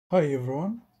Hi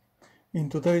everyone, in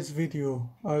today's video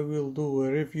I will do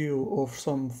a review of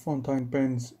some fountain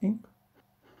pens ink,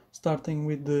 starting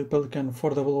with the Pelikan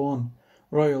 401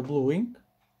 Royal Blue ink.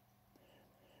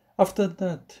 After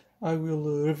that I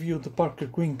will review the Parker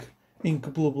QUINK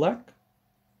ink Blue Black.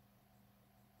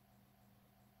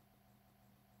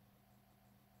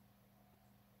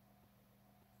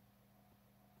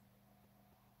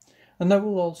 And I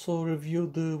will also review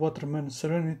the Waterman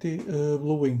Serenity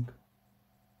Blue ink.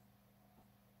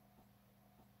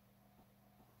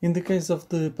 In the case of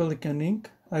the Pelikan ink,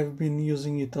 I've been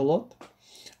using it a lot.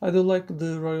 I do like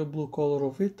the royal blue color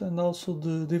of it and also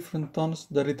the different tones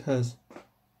that it has.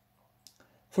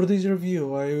 For this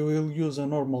review I will use a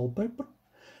normal paper,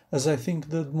 as I think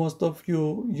that most of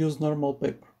you use normal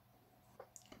paper.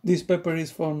 This paper is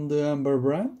from the Amber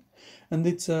brand and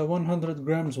it's a 100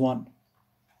 grams one.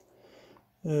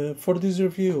 For this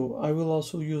review I will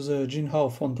also use a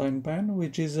Jinhao fountain pen,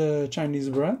 which is a Chinese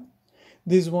brand.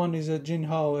 This one is a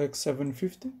Jinhao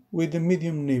X750 with a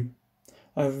medium nib.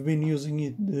 I've been using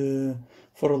it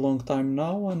for a long time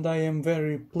now and I am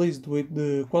very pleased with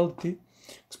the quality,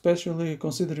 especially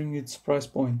considering its price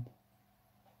point.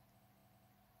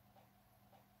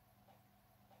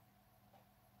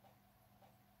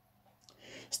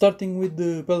 Starting with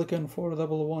the Pelikan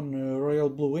 401 Royal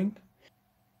Blue ink.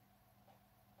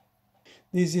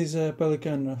 This is a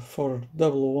Pelikan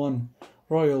 401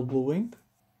 Royal Blue ink.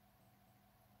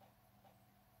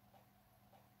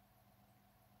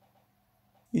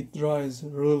 It dries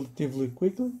relatively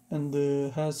quickly and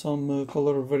has some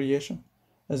color variation,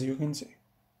 as you can see.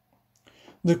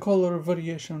 The color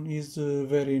variation is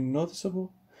very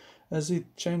noticeable, as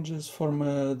it changes from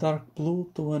a dark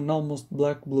blue to an almost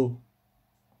black blue.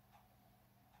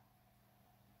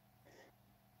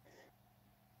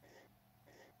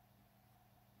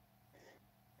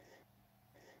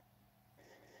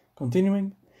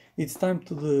 Continuing, it's time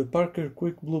to the Parker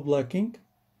QUINK Blue Black ink.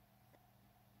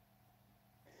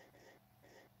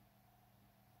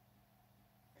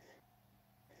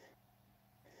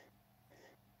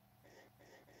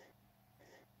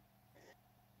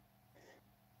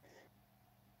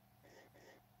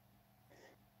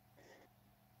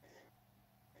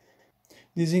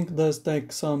 This ink does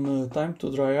take some time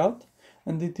to dry out,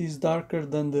 and it is darker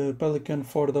than the Pelikan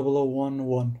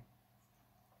 4001.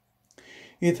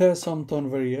 It has some tone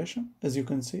variation, as you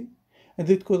can see, and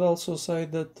it could also say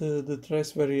that the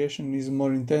trace variation is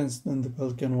more intense than the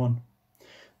Pelikan one.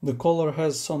 The color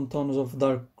has some tones of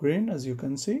dark green, as you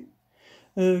can see,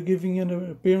 giving an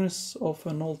appearance of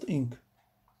an old ink.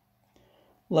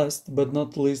 Last but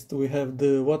not least, we have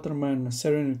the Waterman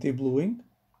Serenity Blue ink.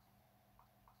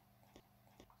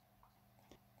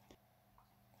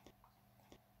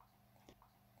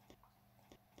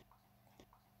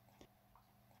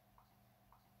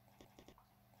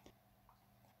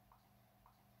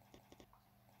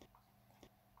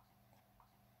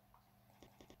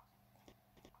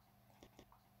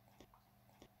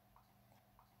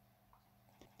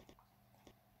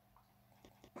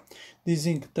 This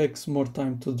ink takes more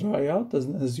time to dry out,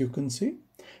 as you can see,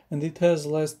 and it has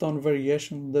less tone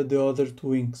variation than the other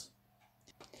two inks.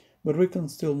 But we can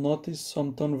still notice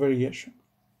some tone variation.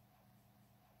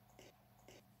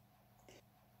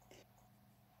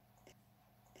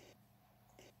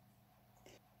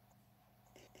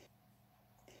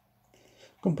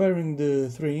 Comparing the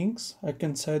three inks, I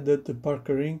can say that the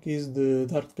Parker ink is the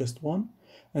darkest one,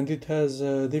 and it has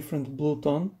a different blue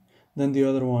tone than the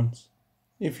other ones.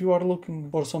 If you are looking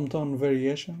for some tone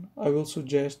variation, I will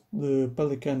suggest the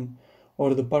Pelikan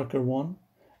or the Parker one,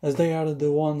 as they are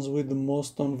the ones with the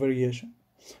most tone variation.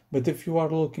 But if you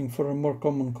are looking for a more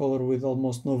common color with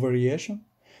almost no variation,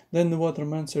 then the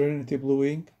Waterman Serenity Blue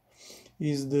ink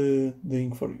is the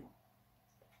ink for you.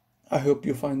 I hope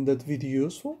you find that video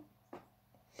useful.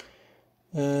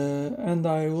 And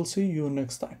I will see you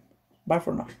next time. Bye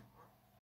for now.